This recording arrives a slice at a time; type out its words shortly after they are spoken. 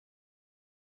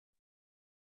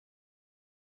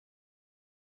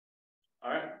All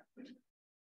right.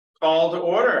 Call to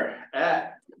order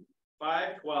at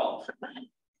 5:12.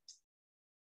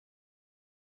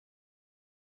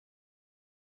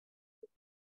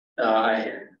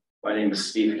 My name is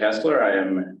Steve Kessler. I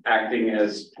am acting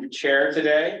as chair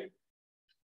today.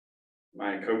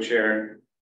 My co-chair,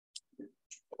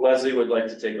 Leslie, would like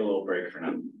to take a little break for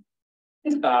now.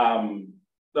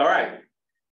 All right.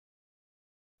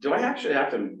 Do I actually have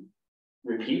to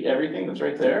repeat everything that's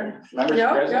right there? Members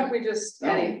present? No, we just,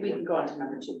 we can go on to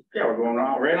number 2. Yeah, we're going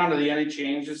right on to any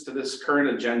changes to this current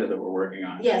agenda that we're working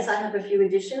on. Yes, I have a few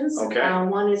additions. Okay.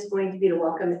 One is going to be to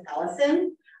welcome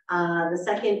Allison. The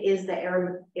second is that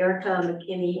Erica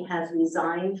McKinney has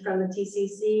resigned from the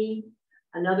TCC.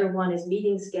 Another one is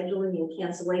meeting scheduling and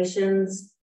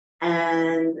cancellations,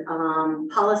 and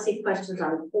policy questions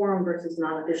on quorum versus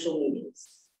non-official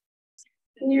meetings.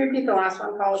 Can you repeat the last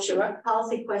one, Paul? Sure.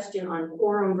 Policy question on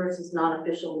quorum versus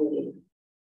non-official meeting.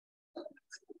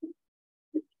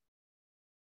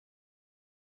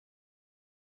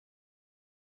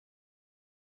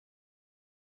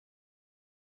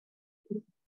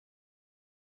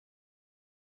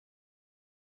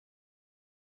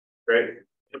 Great.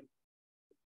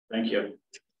 Thank you.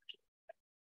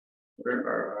 Where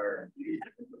are our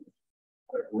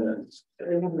minutes?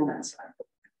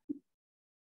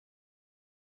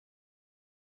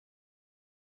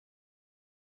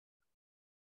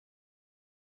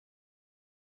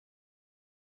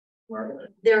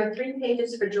 There are 3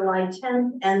 pages for July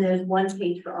 10th, and there's 1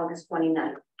 page for August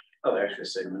 29th. Oh, they actually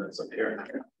say minutes up here.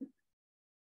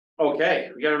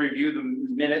 Okay, we got to review the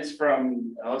minutes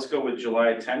from, let's go with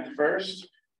July 10th first.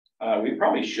 We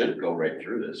probably should go right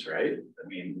through this, right? I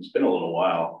mean, it's been a little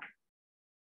while.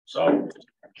 So,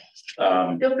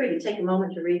 Feel free to take a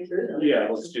moment to read through them. yeah,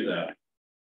 let's do that.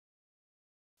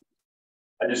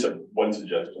 I just have one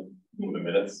suggestion in the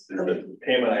minutes, is that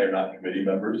Pam and I are not committee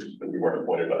members, but we weren't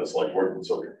appointed by the select board, and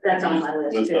so. That's on my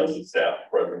list List too. us as staff,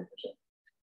 president.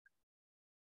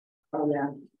 Oh, yeah.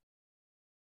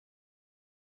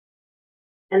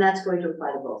 And that's going to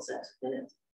apply to both sets of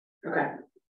minutes. Okay.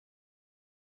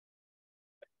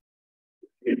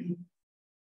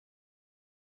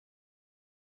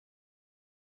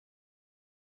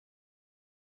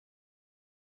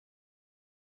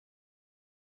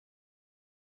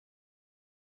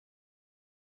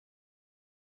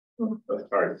 That's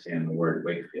hard to say in the word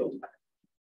Wakefield.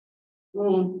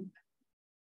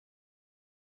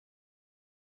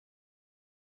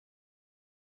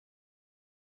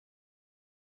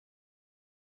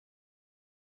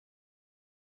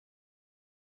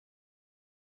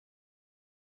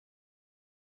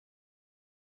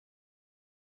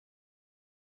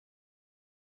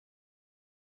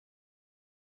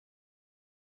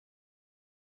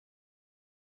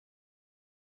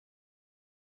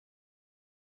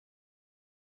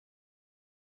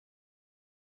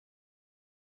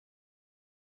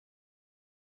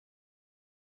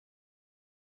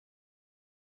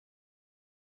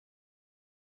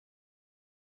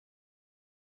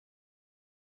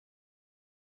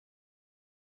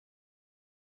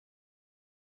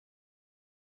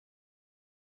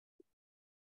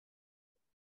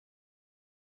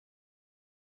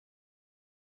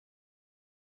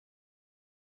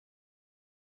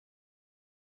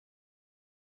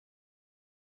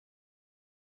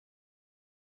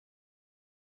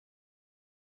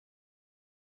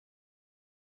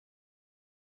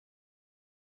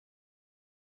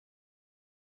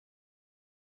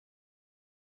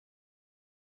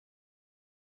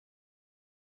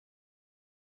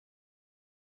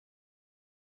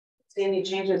 See any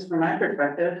changes from my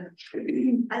perspective?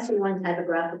 I see one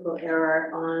typographical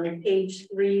error on page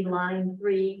 3, line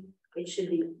 3. It should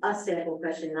be a sample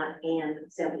question, not and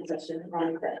sample question.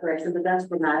 Wrong with that correction, but that's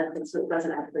grammatic, so it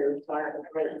doesn't actually require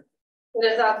a credit.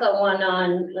 There's also one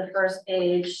on the first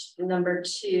page, number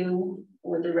 2,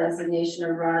 with the resignation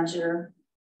of Roger.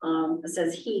 It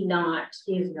says he not.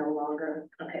 He's no longer.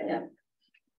 Okay, yeah.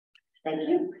 Thank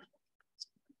you.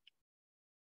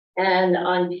 And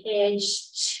on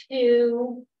page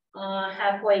 2,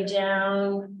 halfway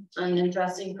down on the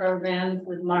dressing program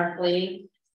with Mark Lee,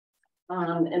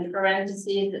 in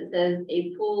parentheses, it says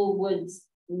a pool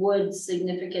would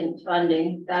significant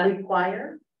funding. That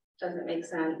Require? doesn't make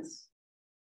sense.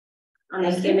 I'm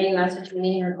assuming that's what you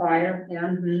mean, require, yeah.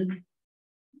 Mm-hmm.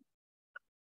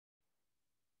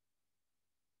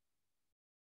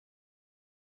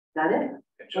 Got it?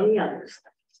 Any others?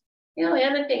 The only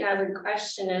other thing I would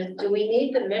question is, do we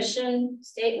need the mission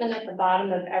statement at the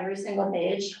bottom of every single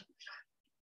page?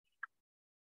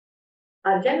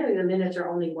 Generally, the minutes are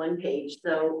only 1 page,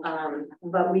 so,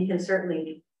 but we can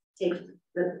certainly take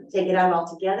it out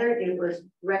altogether. It was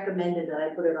recommended that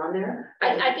I put it on there.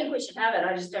 I think we should have it.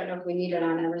 I just don't know if we need it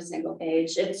on every single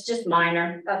page. It's just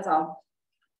minor, that's all.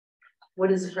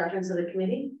 What is the preference of the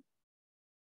committee?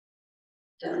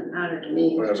 Doesn't matter to me.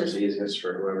 It's Whatever's just, easiest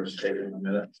for whoever's taking the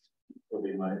minute will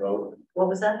be my vote. What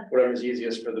was that? Whatever's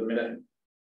easiest for the minute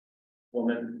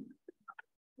woman.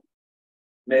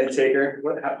 Minute taker,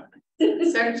 what happened?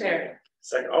 Secretary.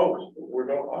 We're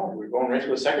going right to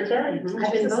the secretary?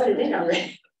 I've been voted in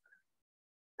already.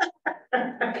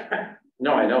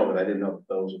 No, I know, but I didn't know if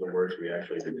those were the words we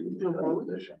actually did use for that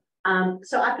position.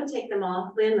 So I can take them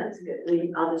off, Lynn, that's good.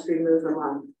 I'll just remove them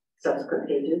on subsequent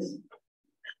pages.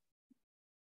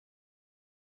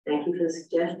 Thank you for the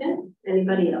suggestion.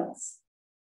 Anybody else?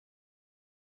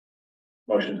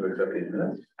 Motion to accept these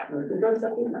minutes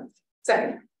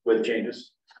Second. with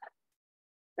changes.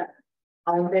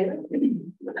 All in favor?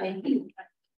 I think.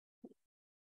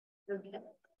 Okay.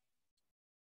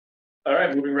 All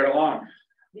right, moving right along.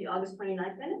 The August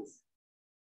 29th minutes?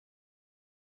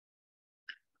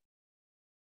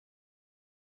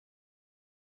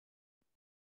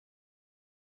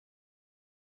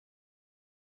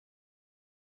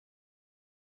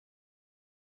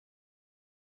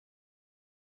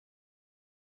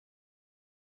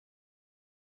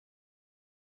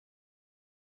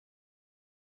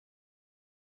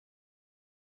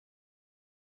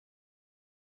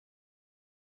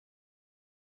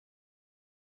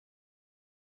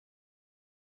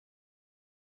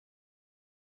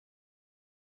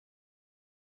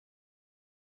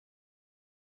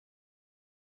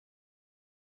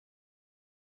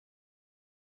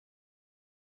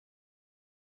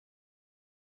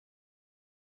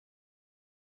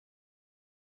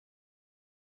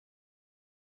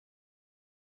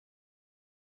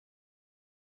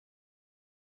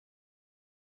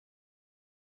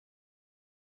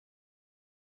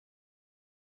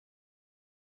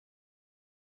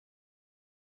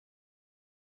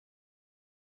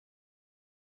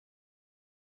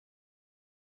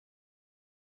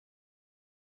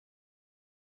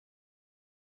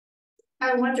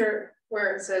 I wonder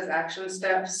where it says action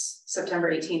steps,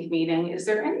 September 18th meeting, is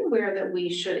there anywhere that we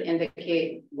should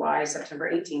indicate why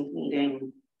September 18th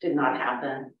meeting did not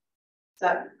happen? Is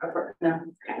that, no,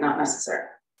 okay, not necessary.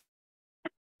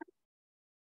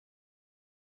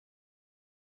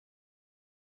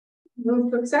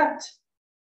 Move to accept.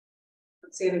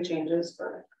 Let's see any changes,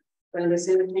 but when we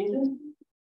see the changes?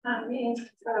 I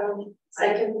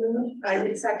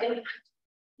did second.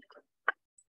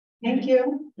 Thank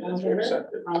you. Minutes are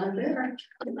accepted. All in favor?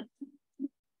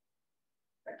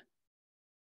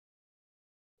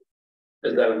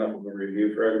 Is that enough of a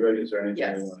review for everybody? Is there anything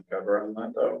Yes. you want to cover on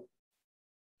that though?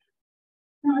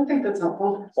 No, I think that's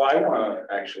helpful. Well, I want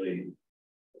to actually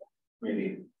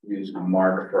maybe use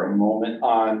Mark for a moment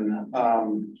on,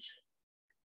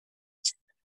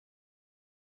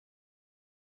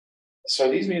 so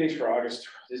these meetings for August,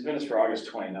 these minutes for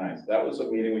August 29th, that was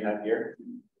a meeting we had here?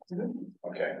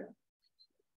 Okay.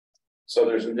 So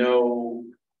there's no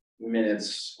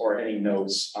minutes or any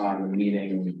notes on the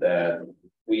meeting that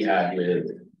we had with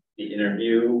the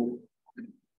interview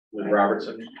with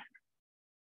Robertson?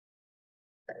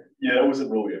 Yeah, that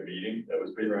wasn't really a meeting. That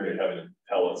was basically having to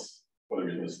tell us whether he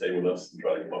was gonna stay with us and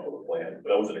try to come up with a plan, but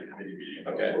that wasn't a committee meeting.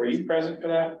 Okay, were you present for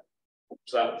that?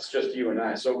 So that's just you and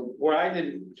I. So what I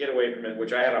didn't get away from it,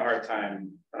 which I had a hard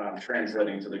time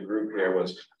translating to the group here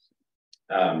was,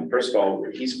 first of all,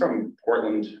 he's from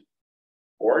Portland,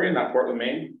 Oregon, not Portland,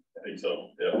 Maine. I think so,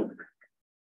 yeah.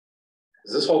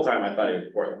 This whole time I thought he was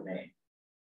Portland, Maine.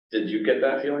 Did you get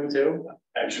that feeling too?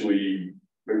 Actually,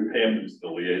 maybe Pam was the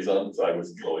liaison, so I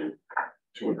wasn't really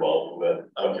too involved with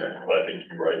that. Okay. But I think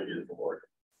you're right, he is from Oregon.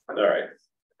 All right,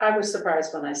 I was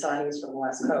surprised when I saw he was from the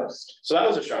West Coast. so that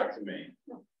was a shock to me.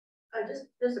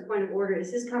 Just a point of order,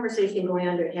 is this conversation going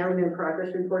under Harriman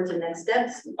progress reports and next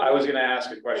steps? I was gonna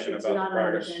ask a question It's about the not on the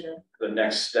progress, agenda. the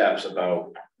next steps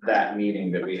about that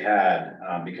meeting that we had,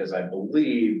 because I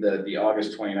believe that the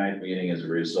August 29th meeting is a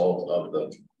result of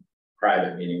the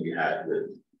private meeting we had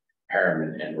with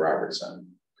Harriman and Robertson.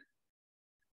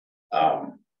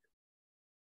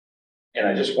 And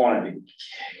I just wanted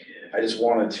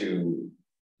to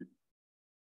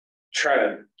try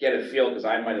to get a feel, because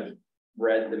I might have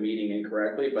read the meeting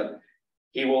incorrectly, but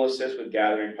he will assist with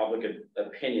gathering public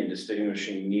opinion,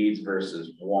 distinguishing needs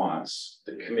versus wants.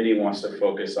 The committee wants to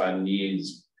focus on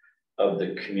needs of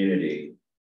the community.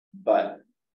 But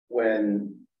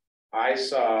when I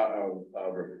saw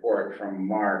a report from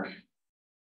Mark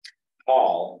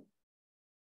Hall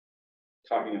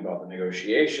talking about the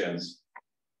negotiations,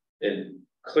 it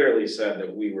clearly said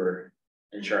that we were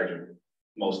in charge of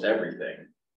most everything.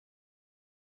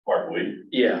 Mark Lee.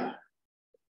 Yeah.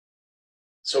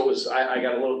 So it was, I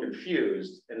got a little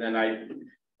confused, and then I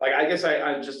guess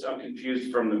I'm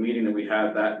confused from the meeting that we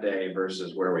had that day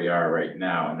versus where we are right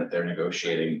now, and that they're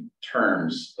negotiating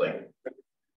terms, like.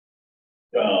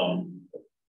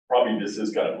 Probably this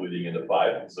is kind of bleeding into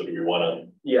 5, so do we wanna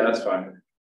Yeah, that's fine.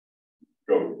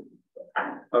 go?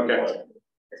 Okay.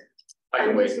 I can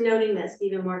I'm wait. just noting that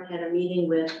Stephen Mark had a meeting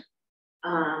with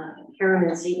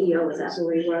Harriman CEO, was that who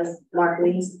he was? Mark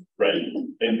Lees Right,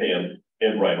 and Pam,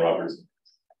 and Ryan Roberts.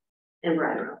 and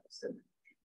Brian Robinson.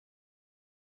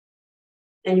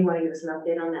 And you want to give us an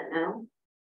update on that now?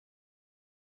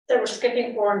 So we're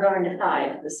skipping 4 and going to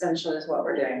 5, essentially is what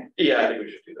we're doing. Yeah, I think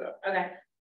we should do that. Okay,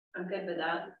 I'm good with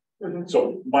that.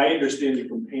 So my understanding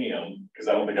from Pam, because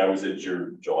I don't think I was at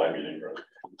your July meeting,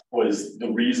 was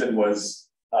the reason was,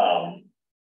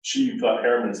 she thought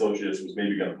Harriman Associates was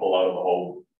maybe gonna pull out of the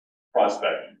whole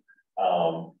prospect.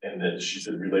 And that she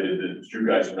said related that you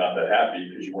guys were not that happy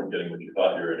because you weren't getting what you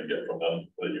thought you were gonna get from them,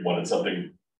 but you wanted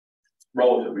something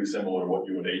relatively similar to what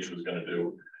UNH was gonna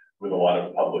do with a lot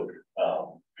of public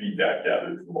feedback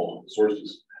gathered from multiple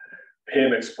sources.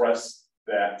 Pam expressed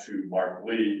that to Mark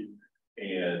Lee,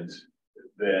 and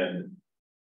then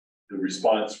the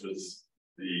response was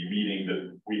the meeting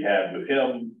that we had with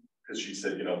him, because she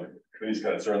said, you know, the committee's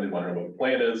kind of certainly wondering what the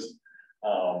plan is.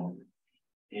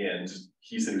 And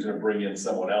he said he was going to bring in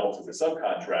someone else as a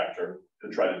subcontractor to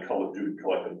try to do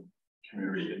collective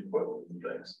community input and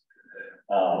things.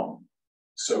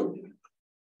 So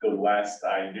the last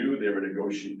I knew, they were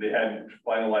negotiating, they hadn't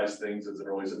finalized things as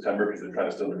early September because they're trying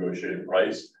to still negotiate a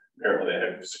price. Apparently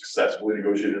they have successfully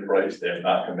negotiated a price. They have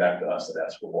not come back to us and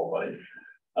asked for more money.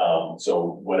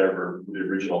 So whatever the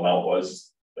original amount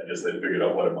was, I guess they figured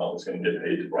out what amount was going to get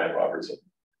paid to Brian Robertson.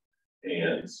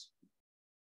 And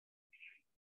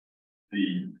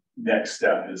the next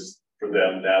step is for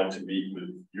them now to meet with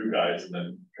you guys and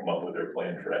then come up with their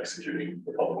plan for executing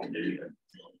the public engagement.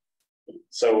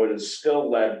 So it is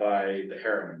still led by the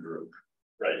Harriman Group.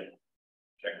 Right.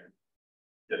 Okay.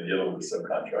 And the other one is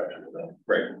subcontractor for them.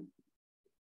 Right.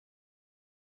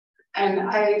 And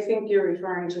I think you're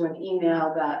referring to an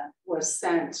email that was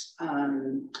sent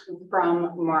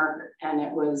from Mark, and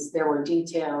there were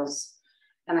details,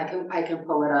 and I can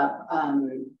pull it up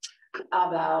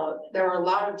there were a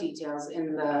lot of details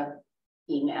in the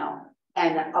email,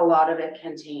 and a lot of it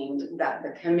contained that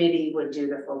the committee would do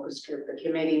the focus group, the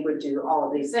committee would do all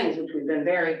of these things, which we've been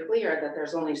very clear that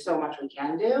there's only so much we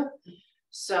can do.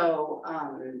 So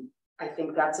I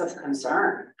think that's of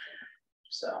concern.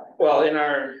 So Well,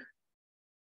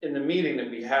 in the meeting that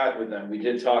we had with them, we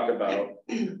did talk about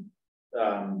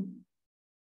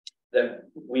that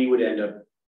we would end up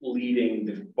leading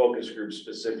the focus group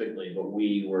specifically, but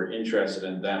we were interested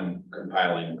in them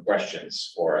compiling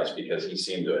questions for us because he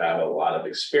seemed to have a lot of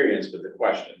experience with the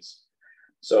questions.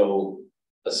 So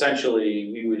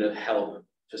essentially, we would help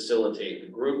facilitate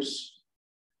the groups,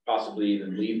 possibly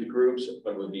even lead the groups,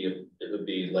 but it would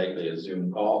be likely a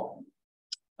Zoom call.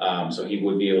 So he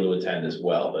would be able to attend as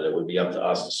well, but it would be up to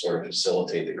us to sort of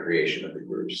facilitate the creation of the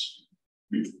groups.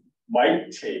 My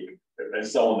take,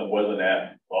 as someone that wasn't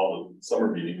at all the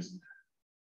summer meetings,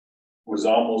 was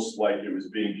almost like it was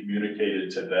being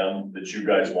communicated to them that you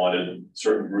guys wanted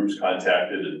certain groups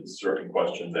contacted and certain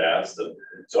questions asked. And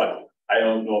so I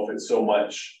don't know if it's so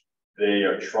much they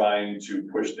are trying to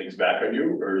push things back on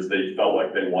you, or as they felt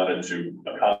like they wanted to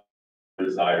accomplish a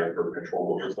desire for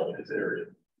control over some of this area.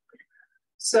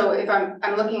 So if I'm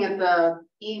looking at the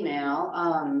email,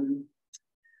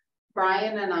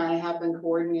 Brian and I have been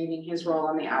coordinating his role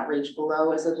on the outreach.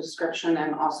 Below is a description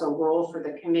and also role for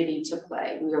the committee to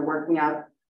play. We are working out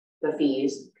the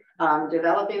fees,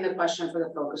 developing the question for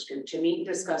the focus group to meet and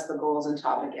discuss the goals and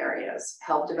topic areas,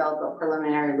 help develop a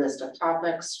preliminary list of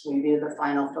topics, review the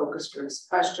final focus group's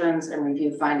questions, and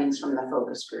review findings from the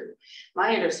focus group.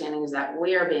 My understanding is that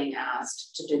we are being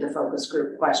asked to do the focus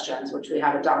group questions, which we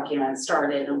have a document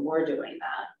started and we're doing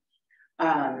that.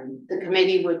 The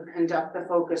committee would conduct the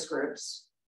focus groups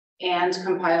and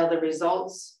compile the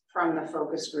results from the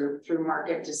focus group through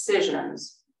market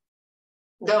decisions,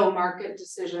 though market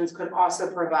decisions could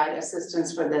also provide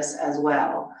assistance for this as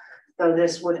well, though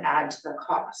this would add to the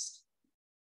cost.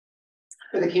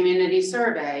 For the community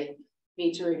survey,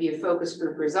 need to review focus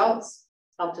group results,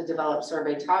 help to develop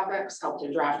survey topics, help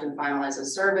to draft and finalize a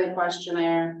survey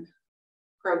questionnaire,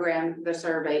 program the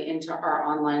survey into our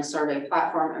online survey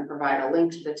platform and provide a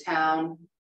link to the town.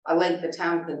 A link the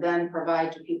town could then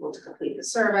provide to people to complete the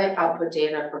survey, output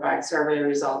data, provide survey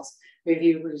results,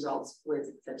 review results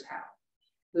with the town.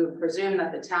 We would presume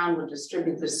that the town would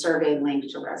distribute the survey link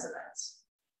to residents.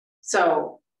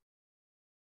 So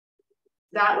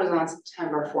that was on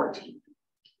September 14th.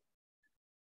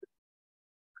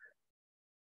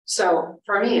 So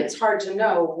for me, it's hard to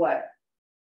know what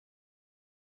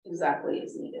exactly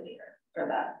is needed here for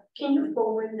that. Can you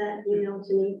forward that email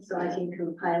to me so I can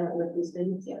compile it with these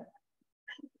things? Yeah.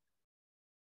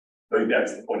 I think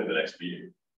that's the point of the next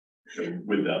meeting.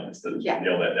 With them, instead of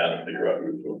nail that down and figure out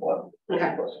who to apply.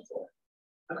 Okay. Questions for.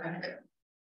 Okay.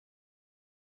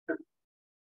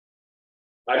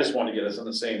 I just want to get us on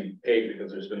the same page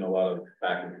because there's been a lot of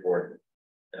back and forth.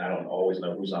 And I don't always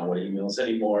know who's on what emails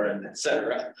anymore and et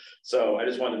cetera. So I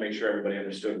just wanted to make sure everybody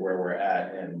understood where we're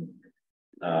at and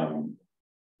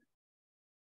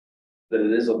that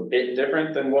it is a bit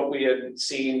different than what we had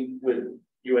seen with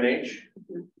UNH.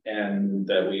 And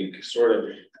that we sort of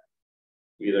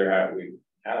we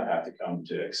kind of have to come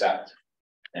to accept.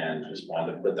 And just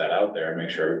wanted to put that out there and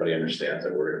make sure everybody understands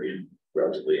that we're gonna be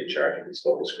relatively in charge of these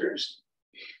focus groups.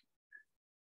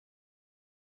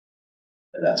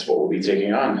 And that's what we'll be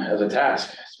taking on as a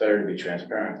task. It's better to be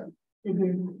transparent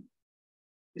than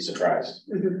be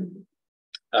surprised.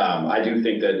 I do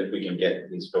think that if we can get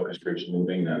these focus groups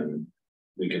moving, then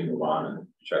we can move on and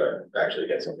try to actually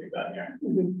get something done here.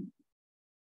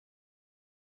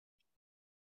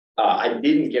 I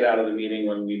didn't get out of the meeting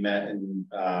when we met in,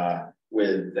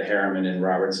 with the Harriman and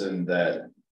Robertson that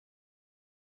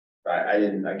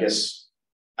I guess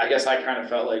I kind of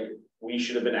felt like we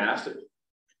should have been asked if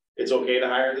it's okay to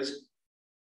hire this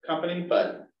company,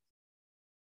 but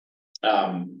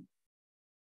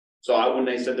so when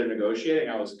they said they're negotiating,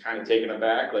 I was kind of taken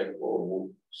aback, like,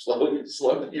 whoa, slow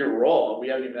your roll. We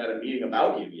haven't even had a meeting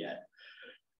about you yet.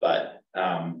 But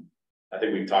I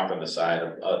think we've talked on the side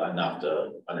enough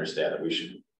to understand that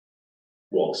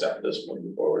we'll accept this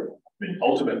moving forward. I mean,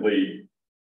 ultimately,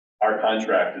 our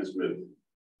contract is with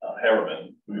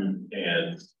Harriman,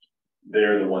 and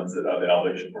they're the ones that are the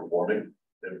obligation performing.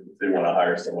 If they want to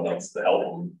hire someone else to help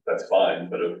them, that's fine,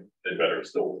 but if they better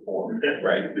still perform.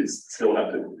 Right. They still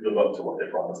have to live up to what they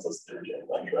promised us to do in the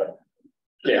contract.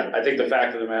 Yeah, I think the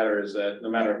fact of the matter is that no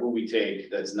matter who we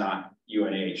take, that's not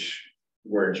UNH,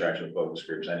 we're in charge of focus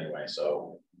groups anyway,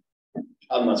 so.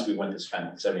 Unless we went to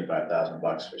spend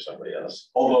 $75,000 for somebody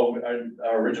else. Although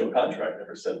our original contract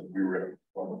never said we were going to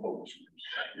run the focus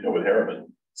groups, with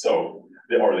Harriman. So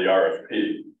the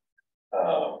RFP.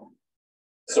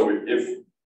 So if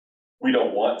we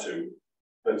don't want to,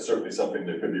 that's certainly something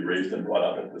that could be raised and brought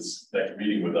up at this next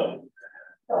meeting with them.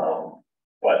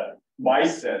 But my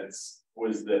sense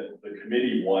was that the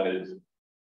committee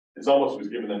it's almost was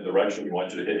giving them direction. We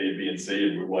want you to hit A, B, and C,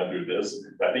 and we want to do this.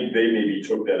 I think they maybe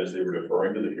took that as they were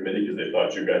deferring to the committee because they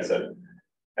thought you guys had,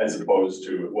 as opposed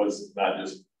to it was not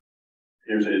just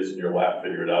here's it is in your lap,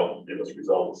 figure it out, give us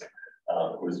results. It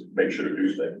was make sure to do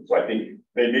things. So I think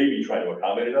they may be trying to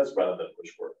accommodate us rather than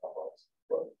push for it on us.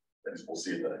 But I guess we'll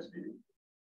see at the next meeting.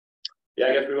 Yeah,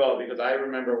 I guess we will, because I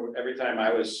remember every time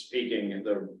I was speaking,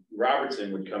 the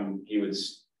Robertson would come, he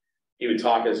would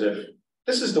talk as if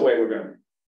this is the way we're going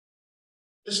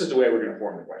to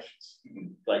form the questions.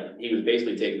 Like he was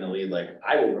basically taking the lead, like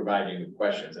I will provide you with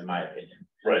questions in my opinion.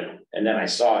 Right. And then I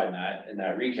saw in that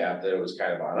recap that it was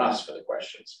kind of on us for the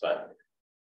questions, but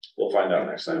we'll find out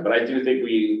next time. But I do think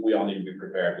we all need to be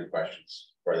prepared with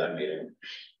questions for that meeting.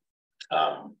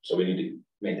 So we need to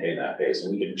maintain that pace,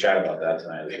 and we can chat about that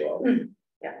tonight as well.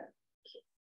 Yeah.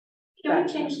 Can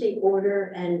we change the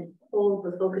order and hold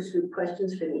the focus group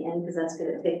questions for the end, because that's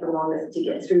going to take the longest to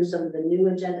get through some of the new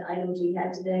agenda items we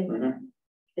had today.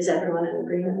 Is everyone in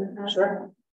agreement with that?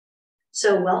 Sure.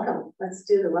 So welcome. Let's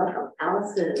do the welcome.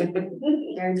 Allison,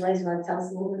 Erin Blaze, you want to tell us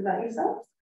a little bit about yourself?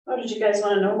 Oh, did you guys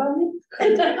want to know about me?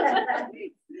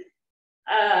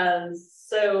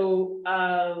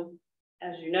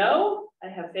 As you know, I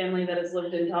have family that has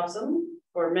lived in Topsham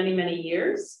for many, many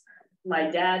years. My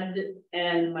dad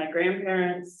and my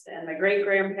grandparents and my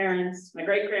great-grandparents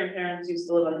used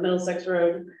to live on the Middlesex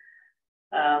Road.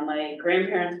 My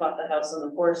grandparents bought the house on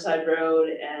the Forest-Side Road,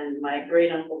 and my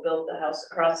great-uncle built the house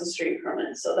across the street from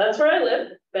it. So that's where I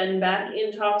live. Been back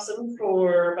in Topsham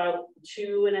for about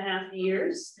 2.5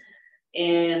 years,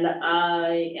 and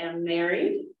I am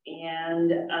married.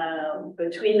 And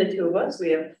between the two of us,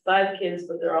 we have 5 kids,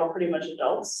 but they're all pretty much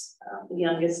adults. The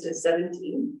youngest is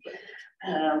 17.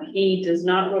 He does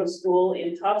not go to school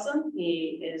in Topsham.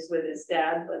 He is with his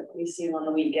dad, but we see him on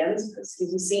the weekends because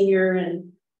he's a senior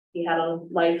and he had a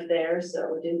life there,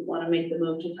 so didn't want to make the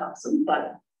move to Topsham.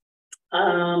 But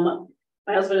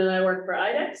my husband and I work for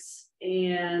IDEX,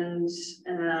 and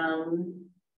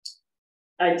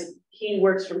he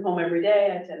works from home every day.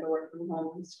 I tend to work from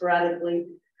home sporadically,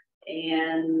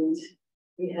 and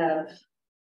we have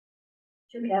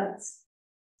 2 cats.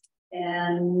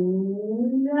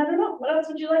 And I don't know, what else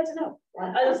would you like to know?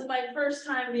 This is my first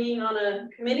time being on a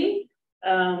committee.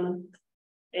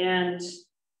 And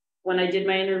when I did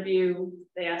my interview,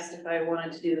 they asked if I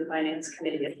wanted to do the finance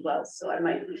committee as well, so I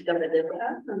might be done with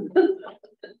that.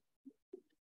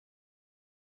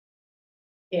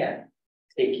 Yeah.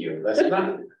 Take you, that's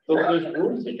not, there's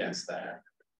rules against that.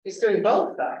 He's doing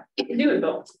both though. You can do it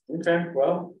both. Okay,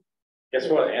 well, guess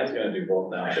what, Anne's gonna do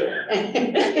both now.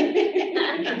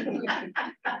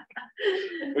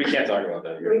 We can't talk about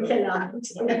that here. We cannot.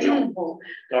 All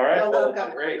right, Well, well,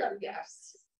 welcome, great, welcome,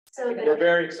 yes. So we're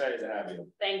very excited to have you.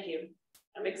 Thank you.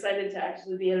 I'm excited to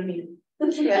actually be at a meeting.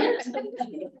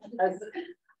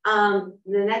 the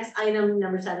next item,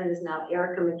 number 7, is now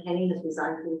Erica McKinney has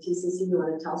resigned from the TCC. You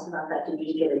want to tell us about that? Did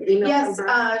you get an email? Yes, from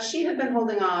her? she had been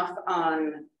holding off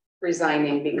on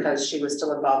resigning because she was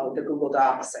still involved with the Google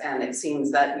Docs, and it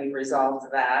seems that we've resolved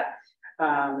that.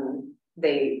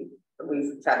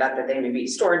 We've found out that they may be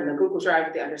stored in the Google Drive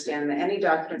with the understanding that any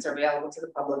documents are available to the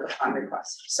public upon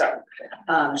request. So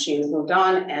she has moved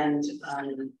on and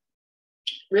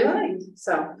resigned.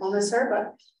 So we'll miss her,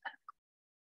 but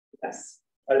yes.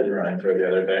 I did run into her the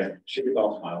other day, she was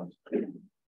all smiles.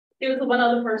 He was the one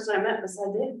other person I met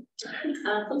besides it.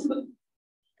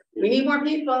 We need more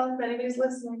people, if anybody's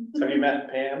listening. Have you met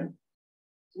Pam?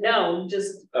 No,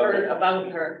 just heard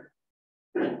about her.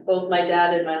 Both my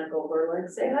dad and my uncle were like,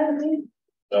 say hi to me.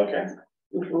 Okay.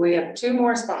 We have 2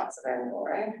 more spots available,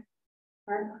 right?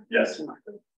 Yes.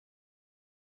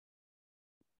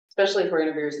 Especially if we're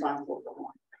gonna be responsible for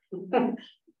more.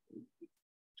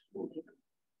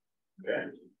 Okay.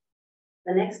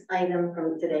 The next item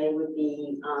from today would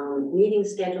be meeting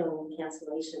scheduling and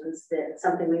cancellations. That's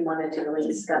something we wanted to really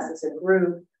discuss as a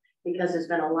group because there's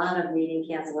been a lot of meeting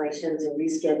cancellations and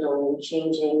rescheduling and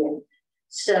changing.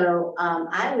 So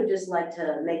I would just like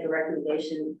to make a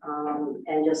recommendation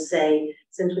and just say,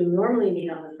 since we normally meet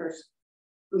on the first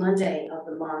Monday of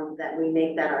the month, that we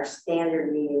make that our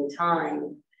standard meeting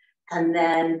time, and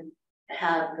then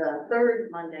have the 3rd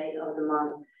Monday of the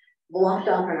month blocked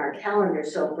off in our calendar.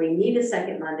 So if we need a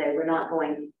second Monday, we're not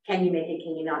going, can you make it,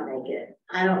 can you not make it?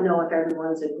 I don't know if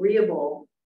everyone's agreeable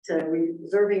to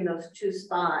reserving those 2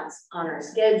 spots on our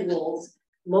schedules.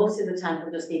 Most of the time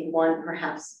we'll just need 1,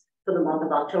 perhaps for the month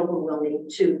of October we'll need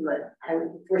 2, but I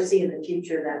would foresee in the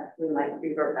future that we might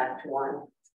revert back to 1.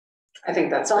 I think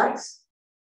that's nice.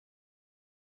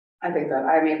 I think that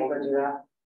I'm able to do that.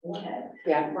 Okay.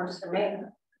 Yeah, it works for me.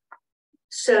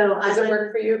 So Does it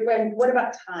work for you? And what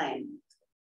about time?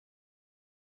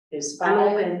 Is I'm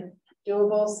 5 open.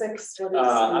 doable, 6? What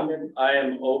is I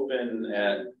am open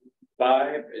at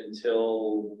 5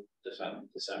 until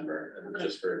December, and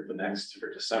just for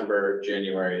December,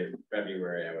 January,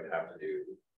 February, I would have to do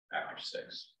after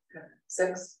 6.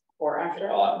 6 or after?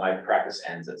 My practice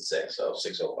ends at 6, so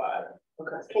 6:05.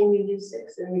 Okay. Can you do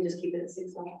 6 and we just keep it at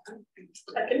 6 all the time?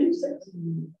 I can do 6.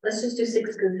 Let's just do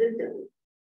 6 consistently.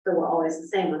 So we're always the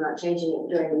same. We're not changing it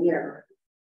during the year.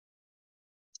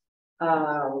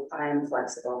 I am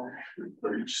flexible.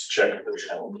 Let me just check the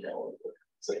calendar.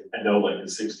 So I know like the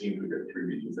 16th, we got 3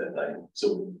 meetings that night,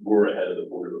 so we're ahead of the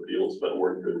Board of Appeals, but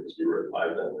we're good because we were at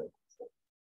 5 that night.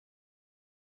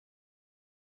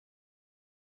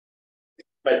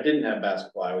 If I didn't have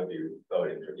basketball, I would be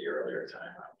voting for the earlier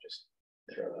time. I'll just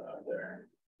throw that out there.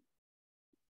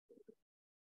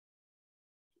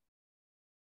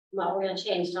 Well, we're gonna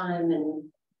change time in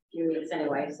a few weeks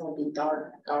anyway, so it'll be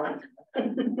dark.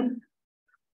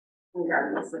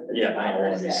 Regardless of. Yeah, I don't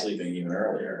want to be sleeping even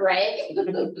earlier. Right?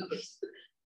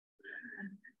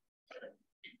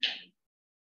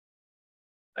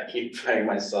 I keep finding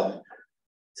myself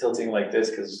tilting like this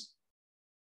because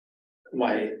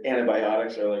my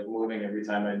antibiotics are like moving every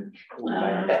time I move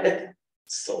my head.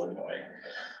 It's so annoying.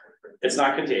 It's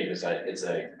not contagious. It's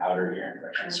a outer ear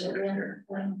infection sort of here.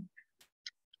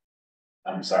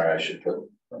 I'm sorry, I should put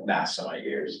masks on my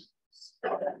ears.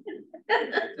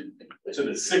 So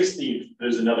the 16th,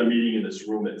 there's another meeting in this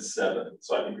room at 7,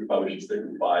 so I think we probably should stick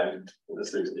with 5 for the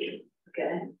 16th.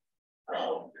 Okay.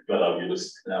 But I'll give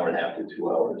us an hour and a half to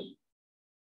 2 hours.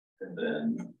 And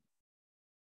then.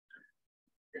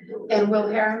 And will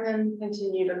Harriman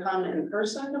continue to come in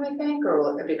person, do we think, or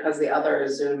will it, because the other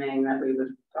is Zooming, that we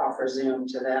would offer Zoom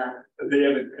to them? They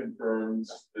haven't confirmed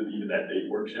that even that date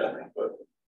works yet, but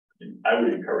I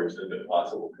would encourage them if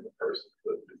possible to the person,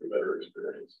 but it's a better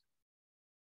experience.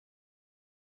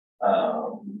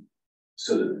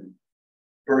 So the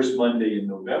first Monday in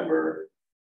November,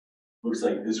 looks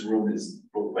like this room is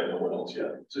booked by no one else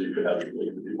yet, so you could have it if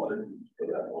you wanted for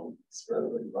that one, rather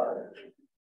than 5.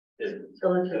 So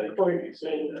let's record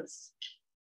dates.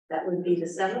 That would be the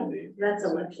 7th, that's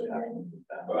election day.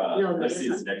 No, Let's that's see,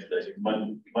 it's next day,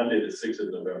 Monday, the 6th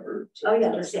of November. Oh, yeah,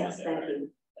 That's yes, Monday, thank right?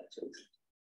 you.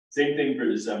 Same thing for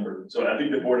December, so I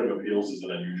think the Board of Appeals is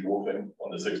an unusual thing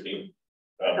on the 16th.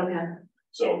 Okay,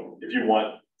 So if you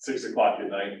want 6 o'clock at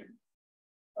night,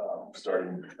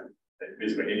 starting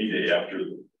basically any day after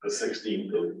the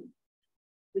 16th of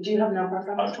Would you have no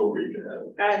preference? October, you can have.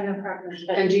 I have no preference.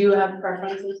 And do you have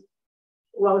preferences?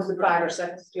 what was the 5 or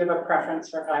 6? Do you have a preference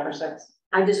for 5 or 6?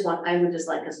 I would just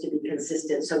like us to be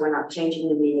consistent, so we're not changing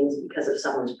the meetings because of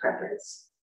someone's preference.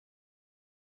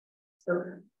 So.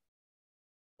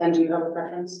 And do you have a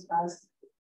preference, guys?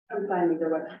 I'm fine either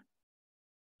way.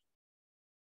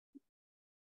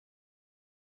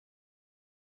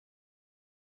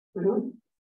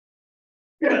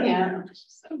 Yeah.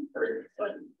 But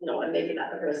no, and maybe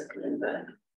not the first, but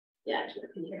yeah.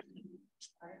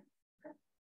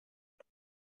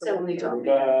 So we'll need to.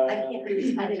 I can't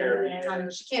really, I didn't know.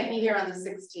 She can't be here on the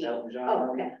 16th.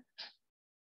 Oh, okay.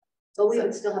 But we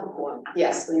would still have a quorum.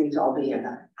 Yes, we need to all be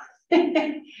here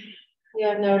then. You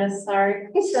have notice, sorry.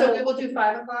 So we will do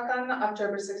 5 o'clock on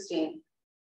October 16th.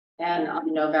 And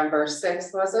on November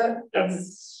 6th, was it?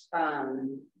 Yes.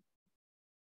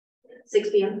 6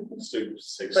 p.m. Let's do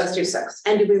 6. Let's do 6.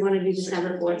 And do we want to do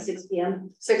December 4th, 6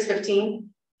 p.m.? 6:15.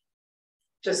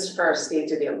 Just for Steve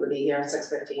to be able to be here at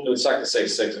 6:15. It would suck to say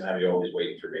 6 and have you always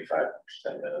waiting for me 5,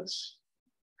 10 minutes.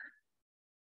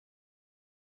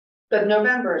 But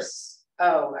November's,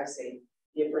 oh, I see.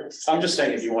 I'm just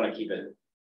saying if you want to keep it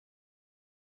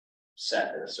set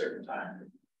at a certain time,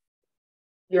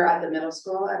 You're at the middle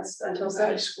school until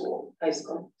high 6? school High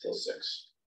school. till 6.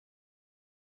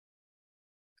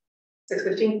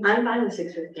 6:15? I'm fine with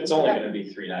 6:15. It's only gonna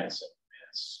be 3 nights.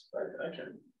 Yes, I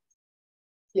can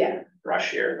Yeah,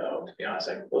 rush here though, to be honest,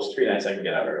 like those 3 nights I can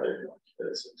get out earlier. But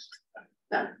it's-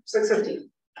 no,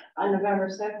 6:15. On November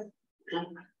 6th.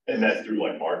 And that's through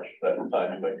like March, that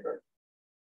time, you think, correct?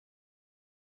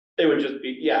 It would just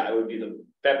be, yeah, it would be the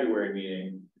February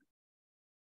meeting.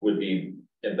 Would be,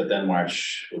 but then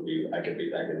March would be, I could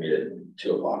meet at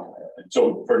 2 o'clock.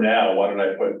 So for now, why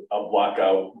don't I'll block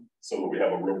out, so that we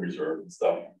have a room reserved and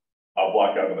stuff. I'll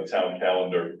block out on the town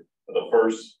calendar for the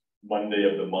first Monday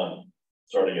of the month,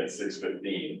 starting at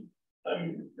 6:15.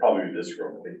 And probably this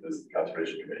room, I think this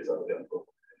conservation committee is up there.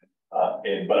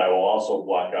 But I will also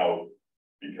block out,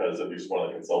 because at least one of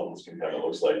the consultants can kind of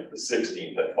looks like the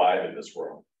 16th at 5 in this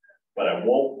room. But I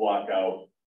won't block out,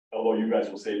 although you guys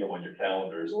will save them on your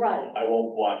calendars. Right. I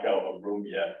won't block out a room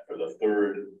yet for the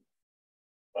 3rd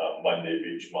Monday of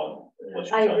each month.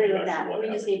 unless you I tell me agree you with guys that. want We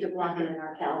to just have need to block it in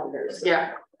our calendars.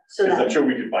 Yeah, So Because I'm that, sure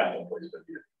we can find some place, but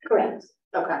here. correct,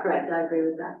 okay. correct, I agree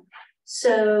with that.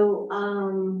 So,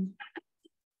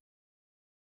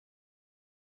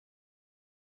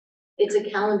 it's a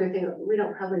calendar thing. We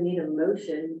don't probably need a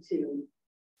motion to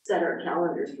set our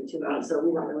calendars for 2 months, so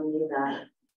we don't really need that.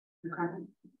 Okay.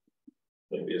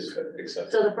 Maybe it's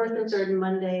acceptable. So the first and third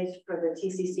Mondays for the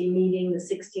TCC meeting, the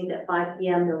 16th at 5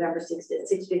 p.m., November 6th at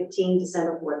 6:15,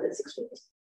 December 4th at 6:15.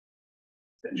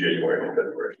 In January and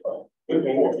February. And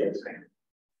then-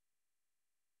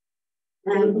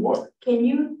 Can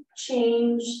you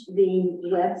change the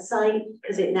website,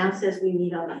 because it now says we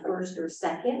meet on the 1st or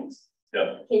 2nd?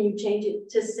 Yeah. Can you change it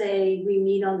to say we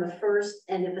meet on the 1st,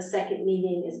 and if a second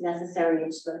meeting is necessary,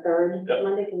 it's the 3rd Yeah.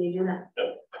 Monday? Can you do that?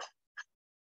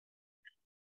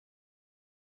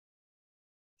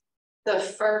 The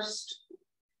first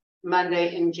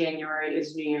Monday in January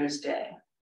is New Year's Day.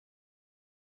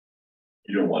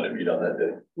 You don't want to meet on that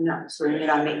day. No, so we meet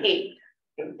on the 8th.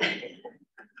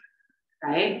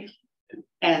 Right?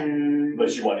 And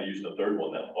Unless you want to use the 3rd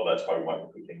one then. Oh, that's probably why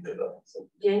we came to that. So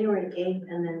January 8th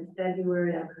and then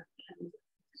February.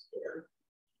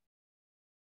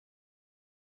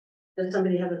 Does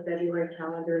somebody have a February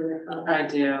calendar in their phone? I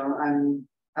do,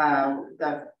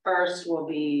 the first will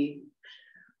be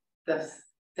the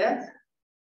 5th,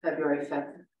 February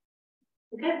 5th.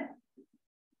 Okay,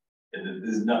 and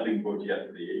there's nothing booked yet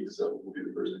for the 8th, so we'll be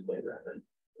the first to play that then.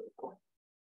 All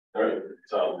right,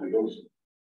 so I'll do those.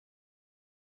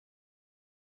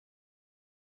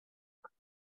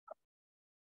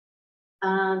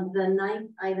 the 9th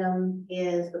item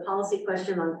is the policy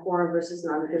question on quorum versus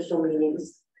non-official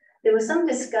meetings. There was some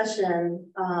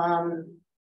discussion,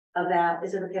 about,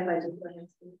 is it okay if I just?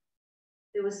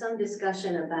 There was some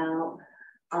discussion about,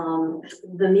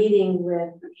 the meeting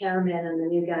with Harriman and the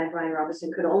new guy, Brian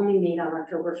Robertson, could only meet on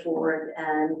October 4th,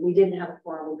 and we didn't have a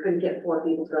quorum. We couldn't get 4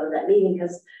 people to go to that meeting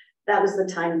because that was the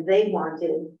time they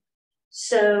wanted.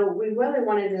 So we really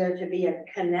wanted there to be a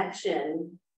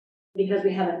connection because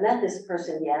we haven't met this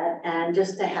person yet, and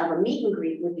just to have a meet and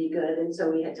greet would be good, and so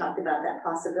we had talked about that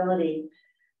possibility.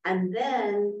 And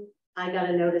then I got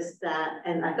a notice that,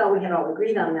 and I thought we had all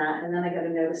agreed on that, and then I got a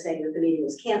notice saying that the meeting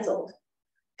was canceled.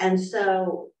 And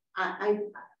so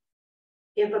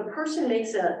if a person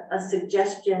makes a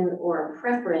suggestion or a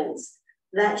preference,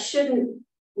 that shouldn't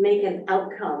make an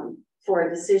outcome for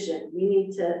a decision. We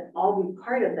need to all be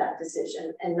part of that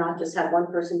decision and not just have one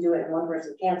person do it and one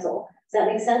person cancel. Does that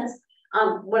make sense?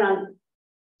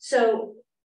 So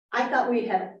I thought we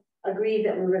had agreed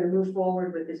that we were going to move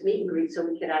forward with this meet and greet so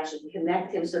we could actually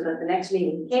connect him, so that the next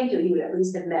meeting he came to, he would at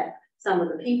least have met some of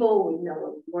the people, we know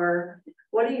what we were.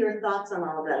 What are your thoughts on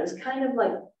all of that? It was kind of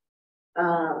like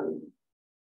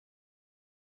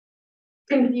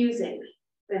confusing,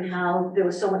 and how there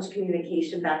was so much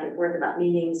communication back and forth about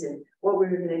meetings and what we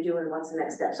were going to do and what's the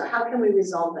next step. So how can we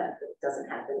resolve that so it doesn't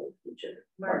happen in the future?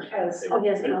 Mark has. Oh,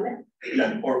 yes, comment?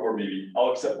 Yeah, or maybe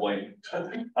I'll accept blame.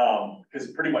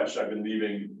 Because pretty much I've been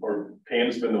leaving, or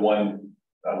Pam's been the one,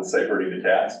 I would say, herding the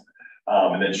cats.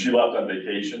 And then she left on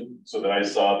vacation. So then I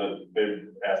saw that they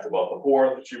asked about the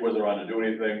 4th. She wasn't around to do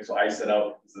anything. So I sent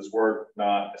out, does this work?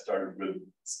 Not. I started with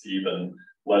Steve and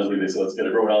Leslie. They said, let's get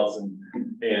everyone else.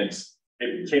 And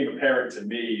it became apparent to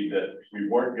me that we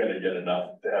weren't going to get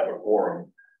enough to have a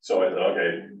quorum. So I said,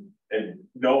 okay. And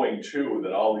knowing too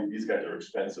that all these guys are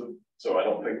expensive. So I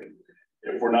don't think,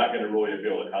 if we're not going to really be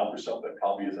able to accomplish something, it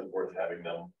probably isn't worth having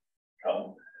them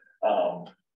come.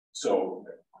 So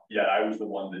yeah, I was the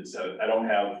one that said it. I don't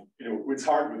have, it's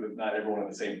hard with not everyone in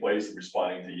the same place and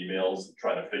responding to emails,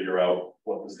 trying to figure out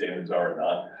what the standards are or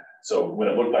not. So when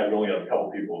it looked like we only had a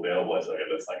couple people available, I said, okay,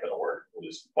 that's not going to work. We'll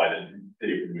just find a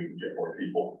date when we can get more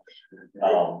people.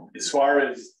 As far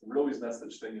as, there really is no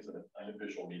such thing as an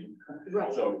unofficial meeting.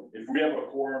 Right. So if we have a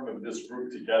quorum of this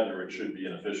group together, it should be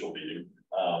an official meeting.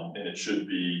 And it should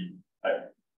be,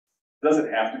 it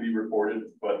doesn't have to be recorded,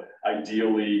 but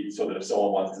ideally, so that if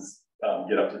someone wants to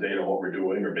get up to date on what we're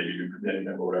doing, or maybe do anything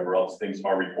or whatever else, things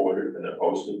are recorded and they're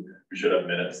posted. We should have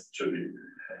minutes, it should be.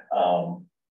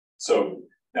 So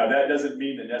now that doesn't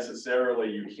mean that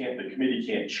necessarily the committee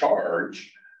can't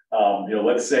charge.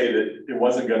 Let's say that it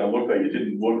wasn't going to look like, it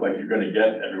didn't look like you're going to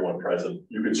get everyone present.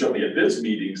 You could certainly at this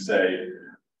meeting say,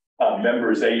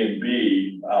 members A and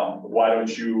B, why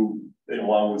don't you,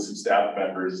 along with some staff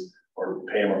members or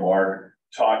Pam or Mark,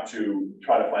 try to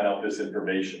find out this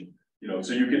information.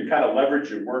 So you can kind of leverage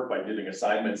your work by giving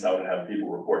assignments out and have people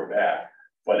report back.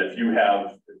 But if you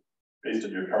have, based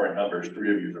on your current numbers,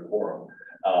 3 of you are quorum.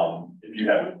 If you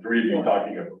have 3 of you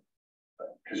talking,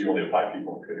 because you only have 5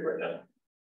 people in the committee right now,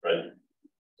 right?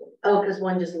 Oh, because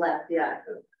one just left, yeah.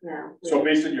 So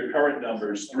based on your current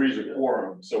numbers, 3 is a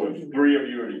quorum. So if 3 of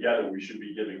you are together, we should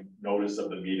be giving notice of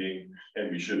the meeting,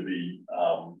 and we should be,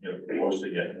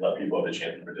 posting it and let people have a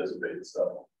chance to participate and stuff.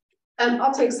 And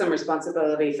I'll take some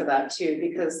responsibility for that too,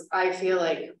 because I feel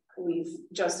like we've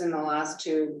just in the last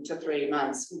 2 to 3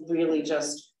 months really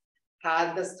just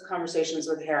had this conversations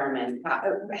with Harriman,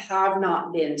 have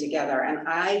not been together. And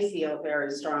I feel very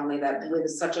strongly that with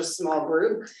such a small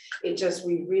group,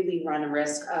 we really run a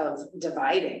risk of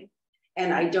dividing.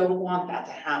 And I don't want that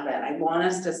to happen. I want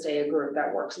us to stay a group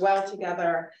that works well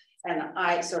together.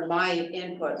 And so my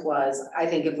input was, I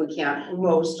think if we can't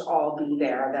most all be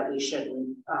there, that we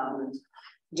shouldn't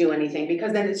do anything,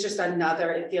 because then it's just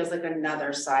it feels like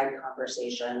another side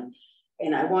conversation.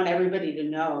 And I want everybody to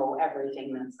know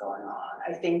everything that's going on.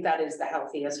 I think that is the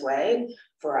healthiest way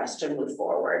for us to move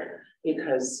forward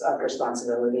because of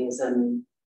responsibilities and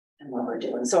what we're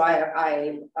doing. So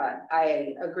I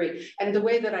agree. And the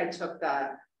way that I took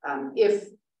that, if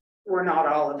we're not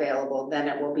all available, then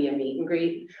it will be a meet and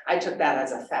greet. I took that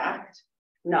as a fact,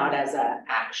 not as an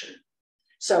action.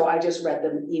 So I just read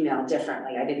the email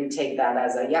differently. I didn't take that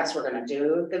as a, yes, we're going to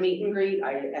do the meet and greet.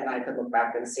 I could look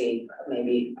back and see,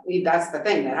 maybe that's the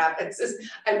thing that happens is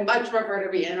I much prefer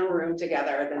to be in a room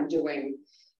together than doing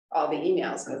all the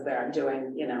emails, because they're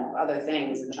doing, other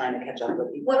things and trying to catch up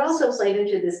with people. What also played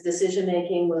into this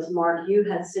decision-making was, Mark, you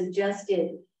had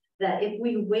suggested that if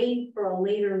we wait for a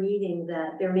later meeting,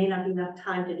 that there may not be enough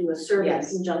time to do a survey in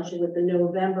conjunction with the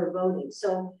November voting.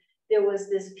 So there was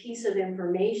this piece of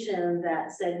information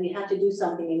that said we had to do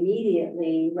something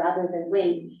immediately rather than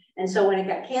wait. And so when it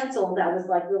got canceled, I was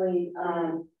like really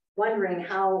wondering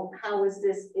how is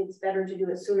this, it's better to do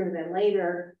it sooner than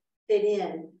later, fit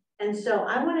in. And so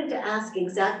I wanted to ask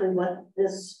exactly what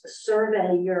this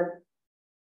survey you're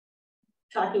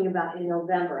talking about in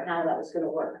November, how that was going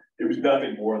to work. It was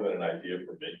nothing more than an idea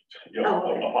for me,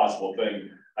 a possible thing.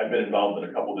 I've been involved in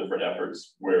a couple different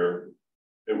efforts where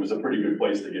it was a pretty good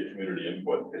place to get community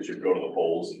input, because you go to the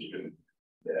polls and you can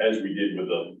as we did with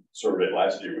the survey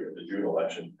last year with the June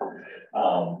election.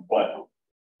 But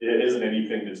it isn't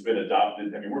anything that's been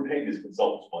adopted. I mean, we're paying these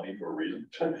consultants money for a reason.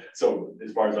 So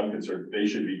as far as I'm concerned, they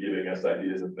should be giving us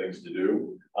ideas and things to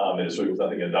do. And so it was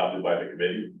nothing adopted by the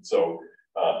committee. So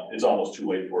it's almost too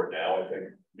late for it now, I think,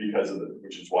 because of the,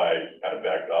 which is why I kind of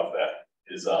backed off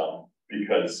that, is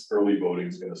because early voting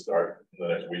is going to start in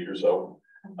the next week or so.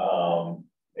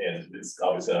 And it's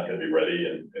obviously not going to be ready,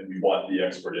 and we want the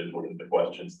expert input into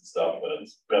questions and stuff, but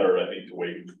it's better, I think, to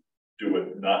wait, do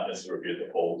it, not necessarily at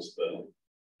the polls, than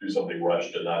do something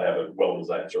rushed and not have a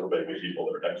well-designed survey with people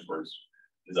that are experts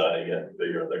designing it,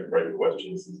 figure out the right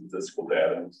questions and statistical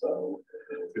data and stuff.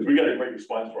 Because we got a great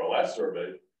response for our last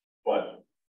survey, but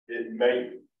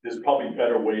there's probably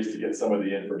better ways to get some of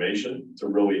the information to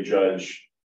really judge,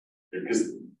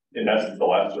 because in essence, the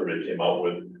last survey came out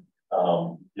with,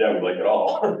 yeah, we like it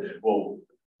all. Well,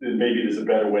 maybe there's a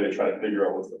better way to try to figure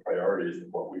out what's the priorities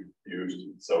and what we've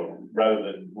used. So rather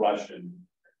than rush and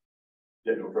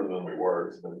get no further than we were,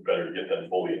 it's better to get them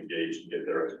fully engaged and get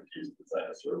their expertise to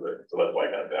design a survey. So that's why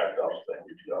I kind of backed off saying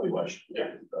we do not rush to get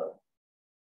it done.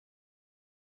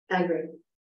 I agree.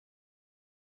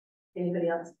 Anybody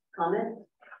else comment?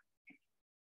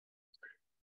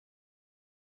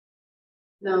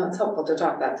 No, it's helpful to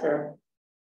talk that through.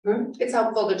 It's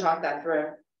helpful to talk that through.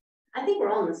 I think we're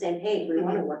all on the same page. We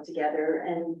want to work together,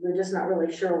 and we're just not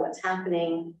really sure what's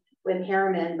happening with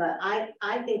Harriman. But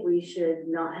I think we should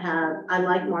not have, I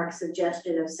like Mark's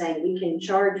suggestion of saying we can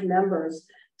charge members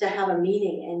to have a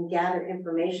meeting and gather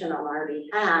information on our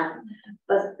behalf,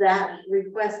 but that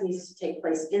request needs to take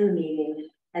place in the meeting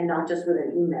and not just with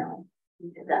an email,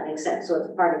 if that makes sense. So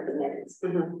it's part of the minutes.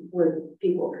 Would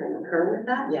people concur with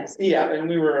that? Yes. Yeah, and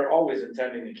we were always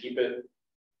intending to keep it.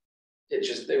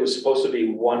 It was supposed to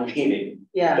be one meeting.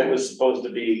 Yeah. That was supposed to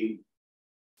be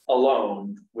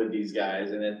alone with these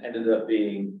guys, and it ended up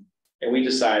being, and we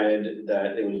decided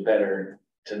that it was better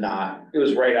to not, it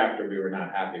was right after we were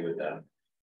not happy with them.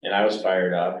 And I was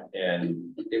fired up,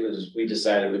 and we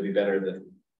decided it would be better that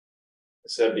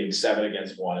instead of being 7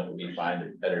 against 1, it would be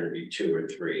fine, better to be 2 or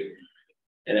 3.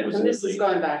 And it was. And this is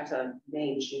going back to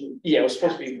May, June. Yeah, it was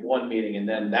supposed to be one meeting, and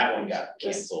then that one got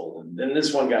canceled, and then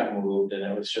this one got moved, and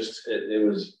it was just, it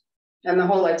was. And the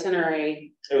whole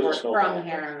itinerary It was a from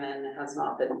Harriman has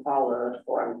not been followed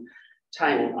for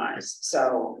timing wise,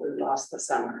 so we lost the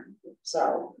summer.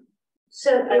 So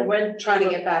I went trying to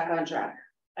get back on track.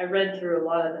 I read through a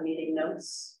lot of the meeting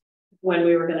notes when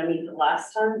we were gonna meet the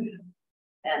last time.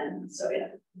 And so, yeah,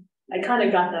 I kind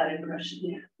of got that impression,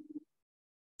 yeah.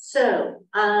 So,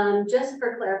 just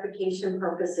for clarification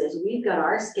purposes, we've got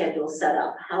our schedule set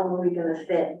up. How are we going to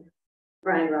fit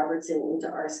Brian Robertson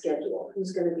into our schedule?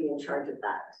 Who's going to be in charge of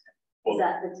that? Well, is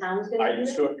that the town's going to do it?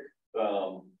 I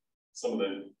took some of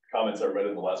the comments I read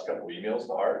in the last couple of emails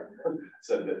to Art,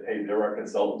 said that, hey, there are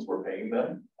consultants, we're paying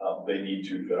them. They need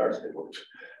to fit our schedule.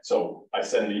 So I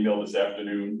sent an email this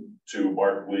afternoon to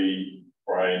Mark Lee,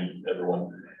 Brian, everyone,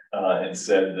 and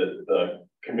said that the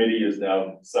committee is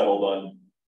now settled on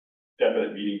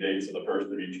definite meeting dates of the first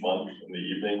of each month in the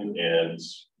evening, and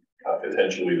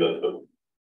potentially the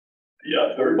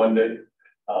third Monday.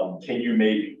 Can you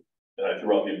make, and I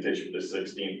threw out the invitation for the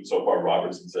 16th, so far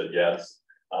Robertson said yes.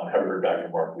 Haven't heard back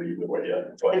from Mark Lee either way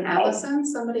yet. But and Allison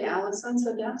said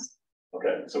yes.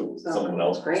 Okay, so someone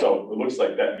else. Great. So it looks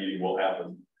like that meeting will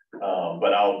happen.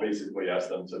 But I'll basically ask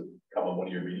them to come on one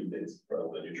of your meeting dates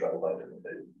rather than you try to find different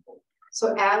dates.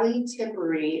 So Allie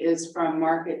Tippery is from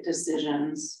Market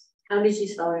Decisions. How did you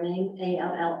spell her name?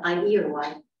 A-L-L-I-E or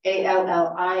Y?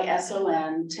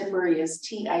 A-L-L-I-S-O-N. Tippery is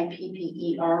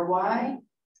T-I-P-P-E-R-Y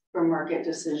from Market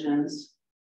Decisions.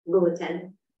 Will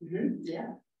attend.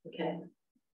 Yeah. Okay.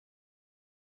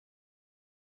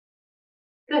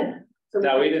 Good. So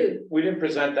Now we didn't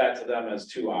present that to them as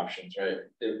 2 options, right?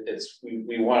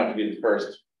 We wanted to be the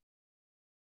first.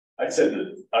 I said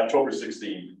that October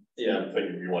 16th. Yeah. I'm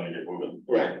thinking we want to get moving.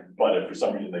 Right. But if for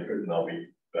some reason they couldn't, I'll be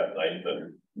that night.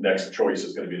 Then next choice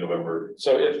is going to be November.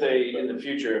 So if they, in the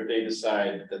future, if they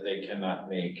decide that they cannot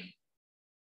make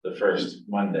the first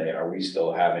Monday, are we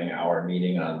still having our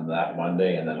meeting on that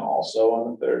Monday and then also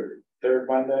on the third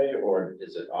Monday, or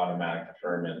is it automatic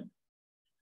deferment?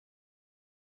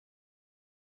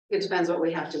 It depends what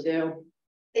we have to do.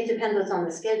 It depends what's on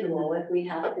the schedule. If we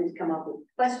have to come up with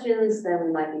questions, then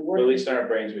we might be At working. least in our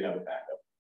brains, we have a backup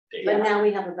date. But now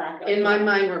we have a backup. In my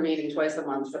mind, we're meeting twice a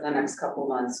month for the next couple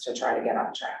months to try to get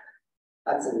on track.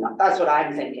 That's enough. That's what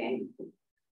I'm thinking.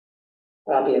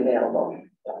 But I'll be available.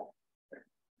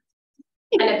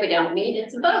 And if we don't meet,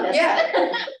 it's a bonus.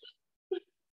 Yeah.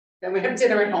 Then we have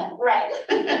dinner at home. Right.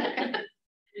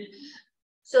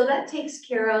 So that takes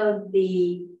care of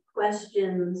the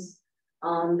questions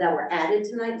that were added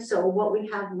tonight. So what we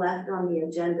have left on the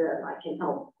agenda, if I can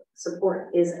help support,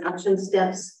 is action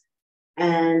steps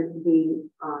and the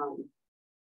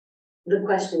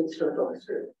questions for the focus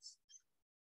groups.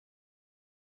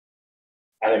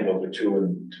 I think those are two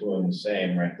and the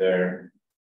same right there,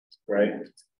 right?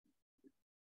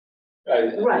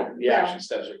 Right, The yeah. action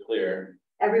steps are clear.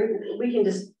 We can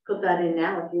just put that in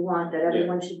now if you want, that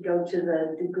everyone should go to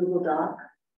the Google Doc.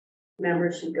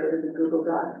 Members should go to the Google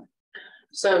Doc.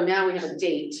 So now we have a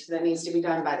date that needs to be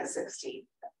done by the 16th.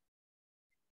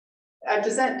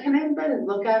 Can anybody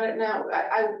look at it now?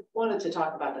 I wanted to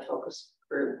talk about the focus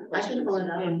group. I can pull it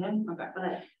up. Okay.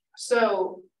 But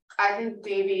So I think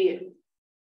Davey,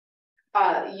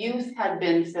 youth had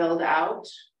been filled out.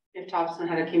 If Topsham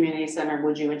had a community center,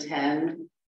 would you attend?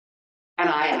 And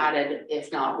I added,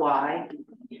 if not, why?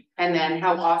 And then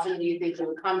how often do you think you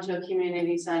would come to a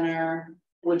community center?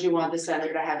 Would you want the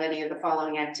center to have any of the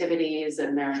following activities?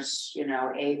 And there's, you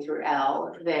know, A through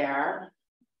L there.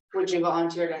 Would you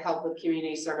volunteer to help with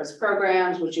community service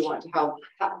programs? Would you want to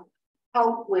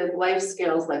help with life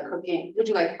skills like cooking? Would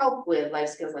you like help with life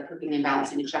skills like cooking and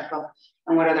balancing a checkbook?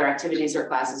 And what other activities or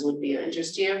classes would be of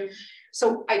interest to you?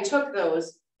 So I took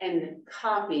those and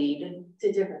copied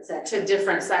to different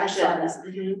sections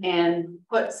Mm-hmm. and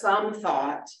put some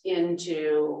thought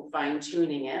into fine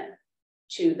tuning it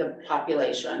to the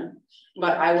population.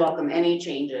 But I welcome any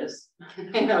changes.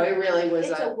 You know, it really was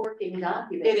It's a working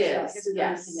document. it so is,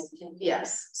 yes. everybody can change it.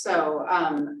 Yes, so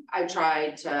I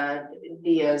tried to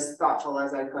be as thoughtful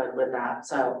as I could with that,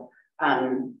 so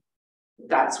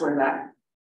that's where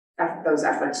those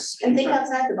efforts came And think from.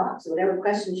 outside the box, whatever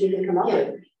questions you can come up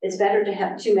with. It's better to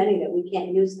have too many that we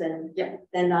can't use than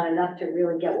not enough to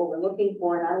really get what we're looking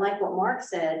for. And I like what Mark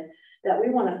said, that we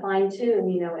want to fine tune,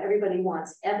 you know, everybody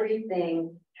wants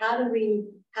everything. How do we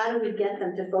get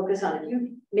them to focus on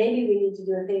it? Maybe we need to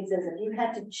do a thing that says, if you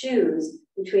had to choose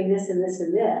between this and this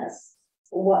and this,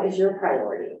 what is your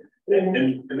priority?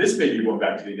 And this may be going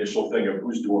back to the initial thing of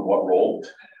who's doing what role.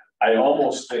 I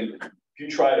almost think if you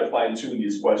try to fine tune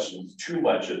these questions too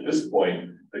much at this point,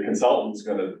 the consultant's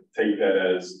gonna take that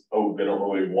as, oh, they don't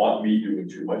really want me doing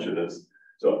too much of this.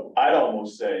 So I'd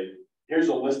almost say, here's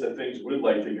a list of things we'd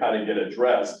like to kind of get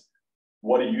addressed.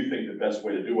 What do you think the best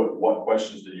way to do it? What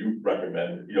questions do you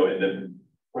recommend? You know, and then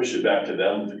push it back to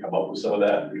them to come up with some of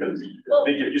that, because I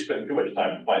think if you spend too much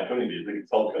time fine tuning these, the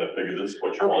consultant's gonna figure this is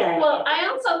what you want. Well, I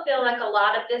also feel like a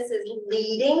lot of this is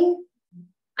leading.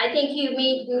 I think you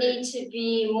need to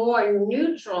be more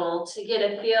neutral to get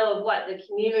a feel of what the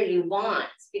community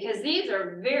wants, because these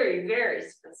are very, very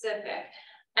specific.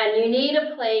 And you need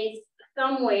a place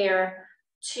somewhere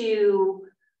to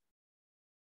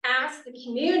ask the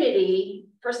community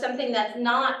for something that's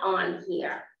not on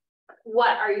here.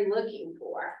 What are you looking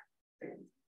for?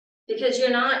 Because you're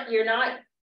not,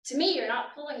 to me, you're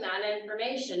not pulling that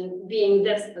information being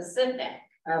this specific.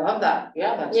 I love that,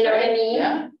 yeah, that's You know what I great. mean?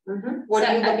 Yeah. Mm-hmm. What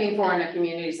are you So, looking for in a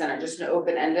community center? Just an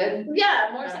open-ended? Yeah,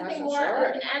 more I something wasn't more sure.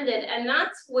 open-ended, and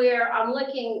that's where I'm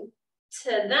looking to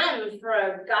them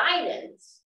for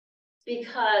guidance.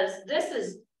 Because this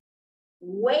is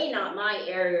way not my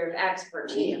area of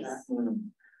expertise.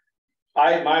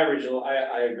 I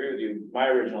agree with you. My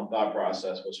original thought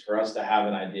process was for us to have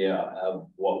an idea of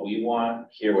what we want,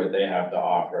 hear what they have to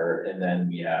offer, and then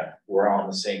we're on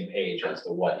the same page as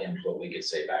to what input we could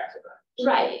say back to them.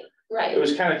 Right, right. It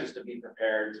was kind of just to be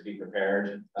prepared.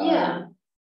 Yeah.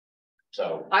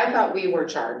 So. I thought we were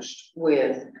charged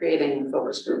with creating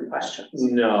focus group questions.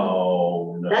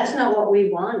 No. That's not what we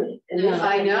wanted. And No.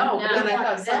 I know, but then I want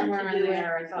thought them somewhere to in do it.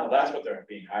 there, I No, thought. that's what they're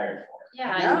being hired for.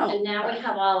 Yeah, No. and now we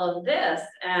have all of this,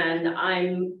 and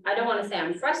I don't wanna say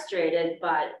I'm frustrated,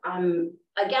 but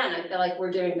again, I feel like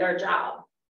we're doing their job.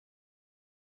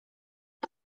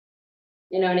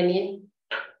 You know what I mean?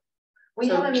 We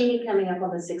have a meeting coming up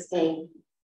on the 16th.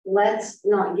 Let's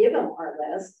not give them our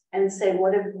list and say,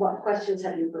 what questions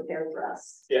have you prepared for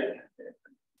us? Yeah.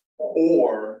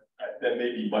 Or that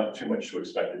may be too much to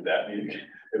expect at that meeting.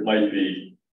 It might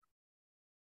be.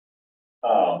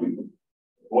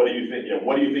 What do you think? Yeah,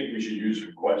 what do you think we should use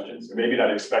for questions? And maybe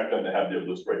not expect them to have their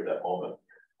list right that moment.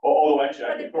 Although actually,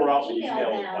 I could throw out the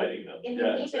email inviting them. If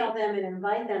Yeah, you email them and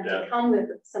invite them to Yeah. come with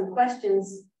some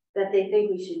questions that they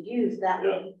think we should use, that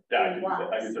would yeah, be wise.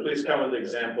 I can Please come with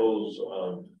examples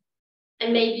of.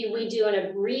 And maybe we do an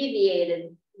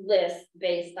abbreviated list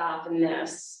based off in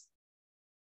this.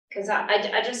 Cause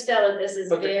I just feel that this is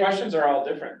But the very. questions are all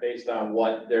different based on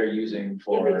what they're using If it's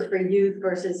for, for youth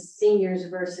versus seniors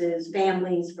versus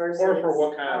families versus. or for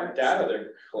what kind of data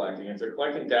they're collecting. If they're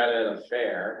collecting data at a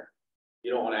fair,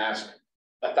 You don't wanna ask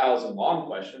 1,000 long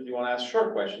questions, you wanna ask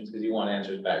short questions, because you want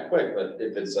answers back quick, but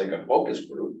if it's like a focus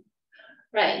group.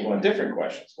 You right, want different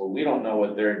questions, well, we don't know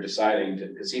what they're deciding to,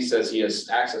 because he says he has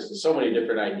access to so many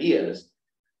different ideas.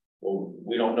 Well,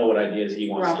 we don't know what ideas he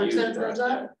wants to use. Robertson for us says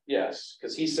that? yet. Yes,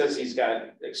 because he says he's got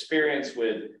experience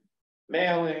with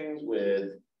mailings, with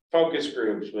focus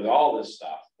groups, with all this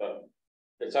stuff, but.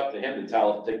 It's up to him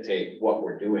to dictate what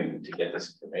we're doing to get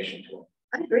this information to him.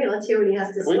 I agree, let's hear what he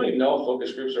has to We don't say. even know if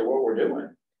focus groups are what we're doing.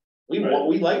 We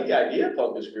like the idea of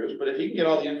focus groups, but if he can get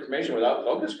all the information without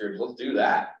focus groups, let's do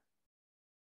that.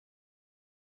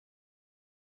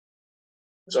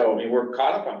 So, I mean, we're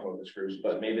caught up on focus groups,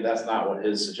 but maybe that's not what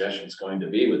his suggestion is going to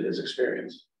be with his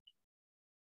experience.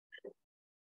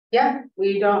 Yeah,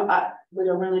 we don't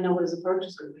really know what his approach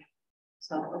is gonna be.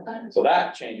 So, okay. So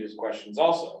that changes questions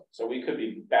also. So we could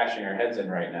be bashing our heads in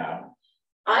right now.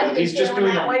 I've been He's just feeling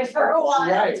doing that a- way for a while,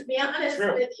 Right. to be honest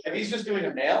True. with you. If he's just doing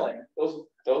a mailing, those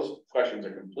questions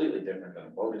are completely different than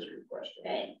a focus group question.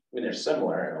 right. I mean, they're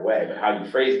similar in a way, but how you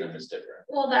phrase them is different.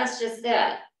 Well, that's just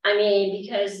it. I mean,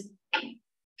 because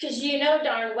you know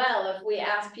darn well, if we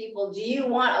ask people, do you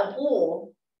want a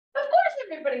pool? Of course,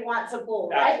 everybody wants a pool,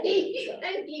 right? I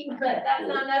mean, but that's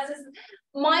not necessary.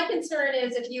 My concern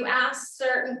is if you ask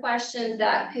certain questions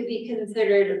that could be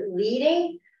considered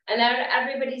leading, and then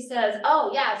everybody says,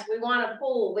 oh, yes, we want a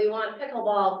pool, we want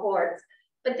pickleball courts.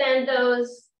 But then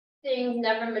those things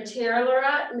never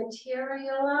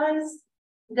materialize,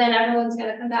 then everyone's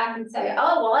gonna come back and say,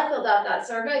 oh, well, I filled out that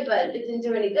survey, but it didn't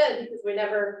do any good because we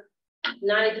never,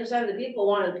 90% of the people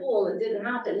wanted a pool and it didn't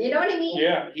happen. You know what I mean?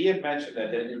 Yeah, he had mentioned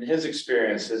that in his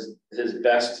experience, his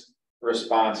best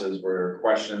responses were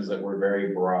questions that were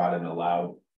very broad and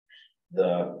allowed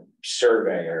the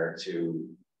surveyor to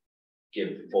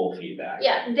give full feedback.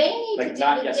 Yeah, they need Like, to do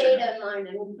not the yes or no. data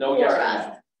mining No, for yes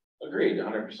us. or no. Agreed,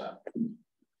 100%.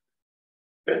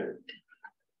 Good.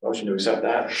 Motion to accept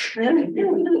that.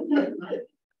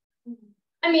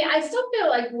 I mean, I still feel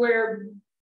like we're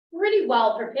pretty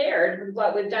well prepared with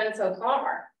what we've done so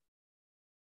far.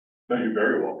 No, you're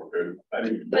very well prepared. I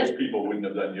mean, most people wouldn't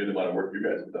have done the amount of work you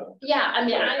guys have done. Yeah, I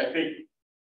mean, But I think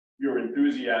your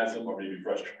enthusiasm or maybe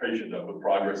frustration of the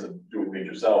progress of doing things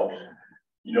yourself,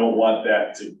 you don't want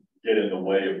that to get in the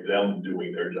way of them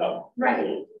doing their job.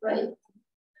 right.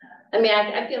 I mean,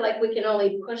 I feel like we can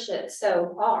only push it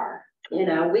so far, you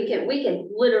know, we can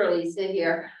literally sit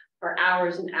here for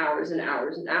hours and hours and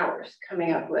hours and hours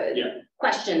coming up with Yeah.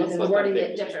 questions Let's and let wording them it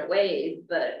dig. different ways,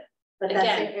 but But that's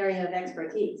Again. an area of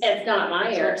expertise. it's not my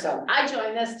Let's area. hope so. I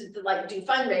joined this to like do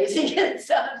fundraising and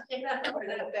stuff, you know. We're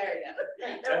not there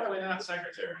yet. Definitely not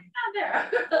secretary. Not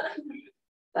there.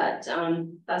 But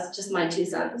that's just my 2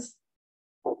 cents.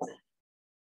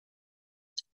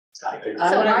 So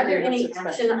are there any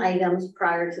action items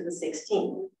prior to the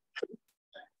 16th?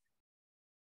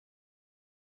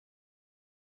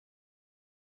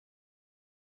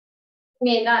 I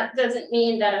mean, that doesn't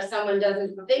mean that if someone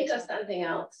doesn't think of something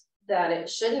else, that it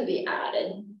shouldn't be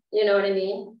added, you know what I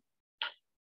mean?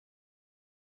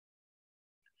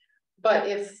 But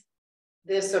if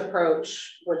this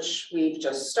approach, which we've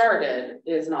just started,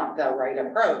 is not the right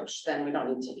approach, then we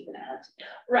don't need to even add.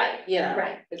 Right, Yeah.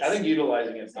 right. I think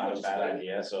utilizing it's not a bad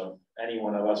idea, so if any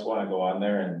one of us wanna go on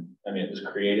there and, I mean, it was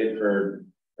created for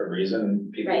a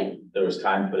reason, people, Right. there was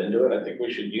time put into it, I think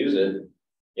we should use it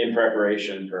in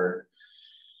preparation for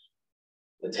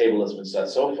the table that's been set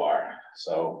so far,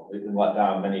 so we've been let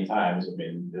down many times, I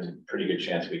mean, there's a pretty good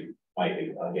chance we might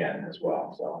be again as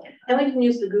well, so. And we can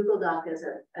use the Google Doc as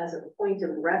a point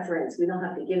of reference. We don't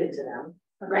have to give it to them.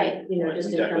 Right. You know, Right, just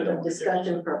we in definitely terms don't of want to give it to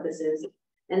discussion them. purposes.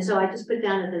 And so I just put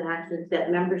down as an action that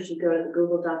members should go to the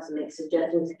Google Docs and make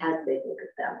suggestions as they think of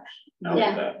them. I'll do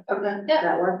Yeah. that. Okay. Does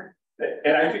that work?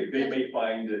 And I think they may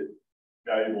find it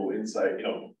valuable insight, you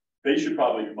know, they should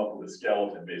probably come up with a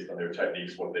skeleton based on their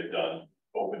techniques, what they've done,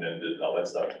 open-ended, all that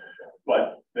stuff.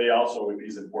 But they also, if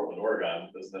he's in Portland,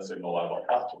 Oregon, doesn't necessarily know a lot about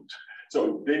costumes.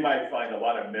 So they might find a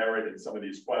lot of merit in some of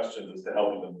these questions as to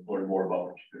helping them learn more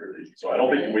about the community. So I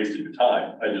don't think you wasted your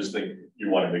time. I just think you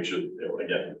want to make sure, you know,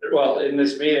 again. Well, in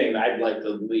this meeting, I'd like to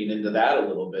lean into that a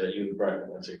little bit, you brought,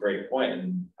 that's a great point,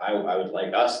 and I would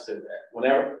like us to,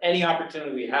 whenever, any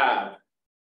opportunity we have.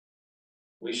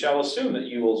 We shall assume that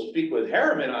you will speak with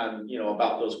Harriman on, you know,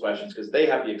 about those questions, because they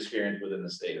have the experience within the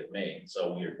state of Maine,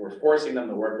 so we're forcing them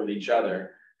to work with each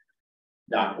other.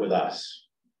 Not with us.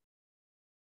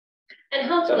 And Does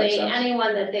that make hopefully, sense?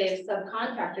 anyone that they've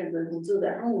subcontracted with will do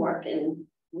their homework and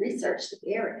research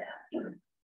the area.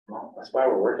 Well, that's why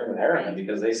we're working with Harriman,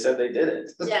 because they said they did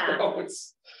it. Yeah. So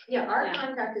it's, Yeah, our Yeah.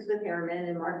 contract is with Harriman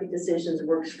and Market Decisions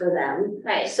works for them.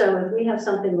 Right. So if we have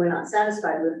something we're not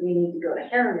satisfied with, we need to go to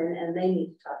Harriman and they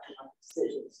need to talk to Market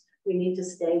Decisions. We need to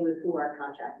stay with who our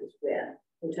contract is with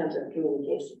in terms of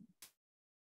communication.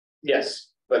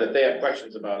 yes, but if they have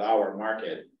questions about our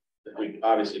market, if we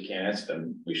obviously can't answer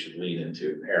them, we should lean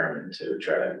into Harriman to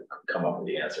try to come up with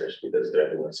the answers, because they're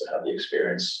the ones that have the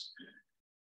experience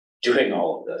doing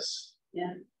all of this.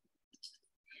 Yeah.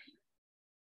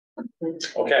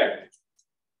 Okay,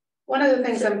 One of the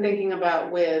things I'm thinking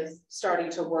about with starting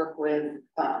to work with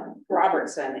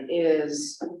Robertson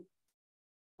is,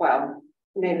 well,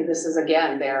 maybe this is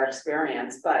again their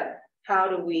experience, but how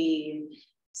do we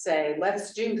say,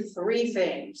 let's do 3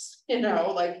 things, you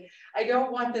know, like, I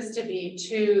don't want this to be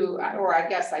too, or I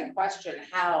guess I question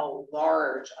how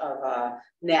large of a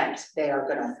net they are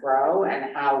gonna throw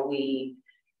and how we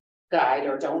guide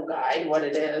or don't guide what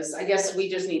it is. I guess we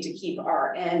just need to keep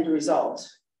our end result,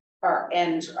 our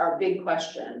big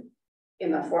question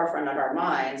in the forefront of our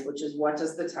minds, which is, what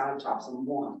does the town of Topsham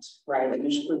want, right? Like,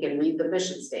 we can read the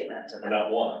mission statement. And not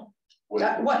one.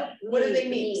 What do they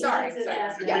need? Sorry. We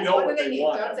Yes, know what do what they they need?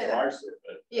 want Don't say after that. our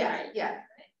survey. Yeah,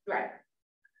 right.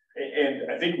 And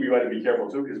I think we ought to be careful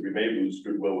too, because we may lose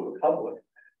goodwill with the public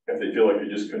if they feel like they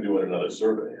just couldn't do it another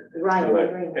survey. Right, So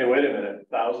like, right. hey, wait a minute,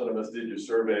 1,000 of us did your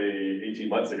survey 18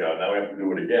 months ago, now we have to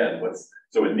do it again.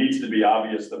 So it needs to be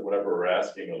obvious that whatever we're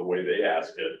asking or the way they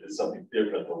ask it is something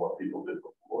different than what people did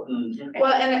before.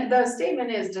 Well, and the statement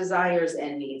is desires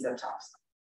and needs of Topsham.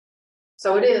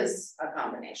 So it is a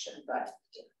combination, but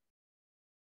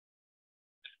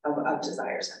of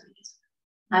desires and needs.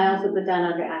 I also put down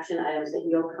under action items that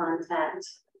you'll contact.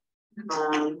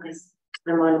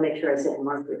 I want to make sure I said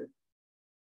Margaret.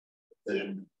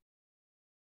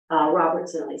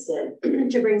 Robertson, I said,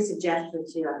 to bring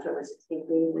suggestions to October 16th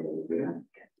meeting.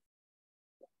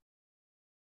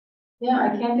 Yeah, I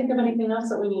can't think of anything else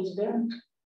that we need to do.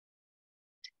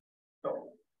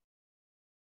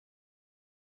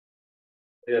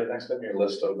 yeah, next on your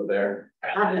list over there.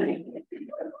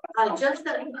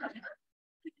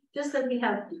 Just that we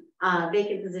have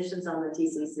vacant positions on the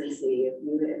TCCC.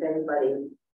 If anybody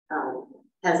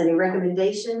has any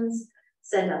recommendations,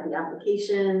 send out the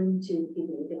application to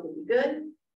people who think would be good,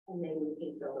 and maybe we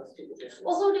can fill those 2 positions.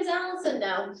 Well, who does Allison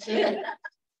know?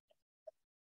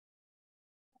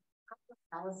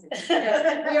 Allison.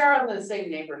 We are in the same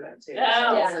neighborhood too. So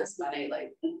Yeah. it's funny,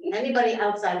 like. Anybody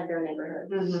outside of their neighborhood.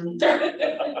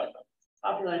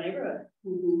 Popular neighborhood.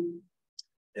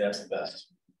 Yeah, it's the best.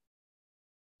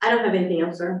 I don't have anything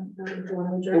else, sir. If you want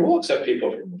to adjourn. We'll accept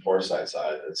people from the Foresight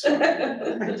side, it's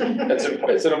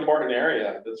an important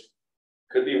area, that's,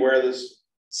 could be where this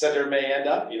center may end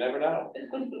up, you never know.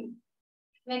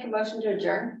 Make a motion to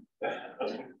adjourn.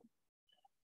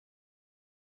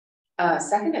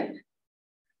 Seconded.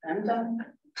 I'm done.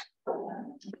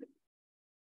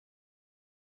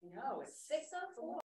 No, it's 6:04.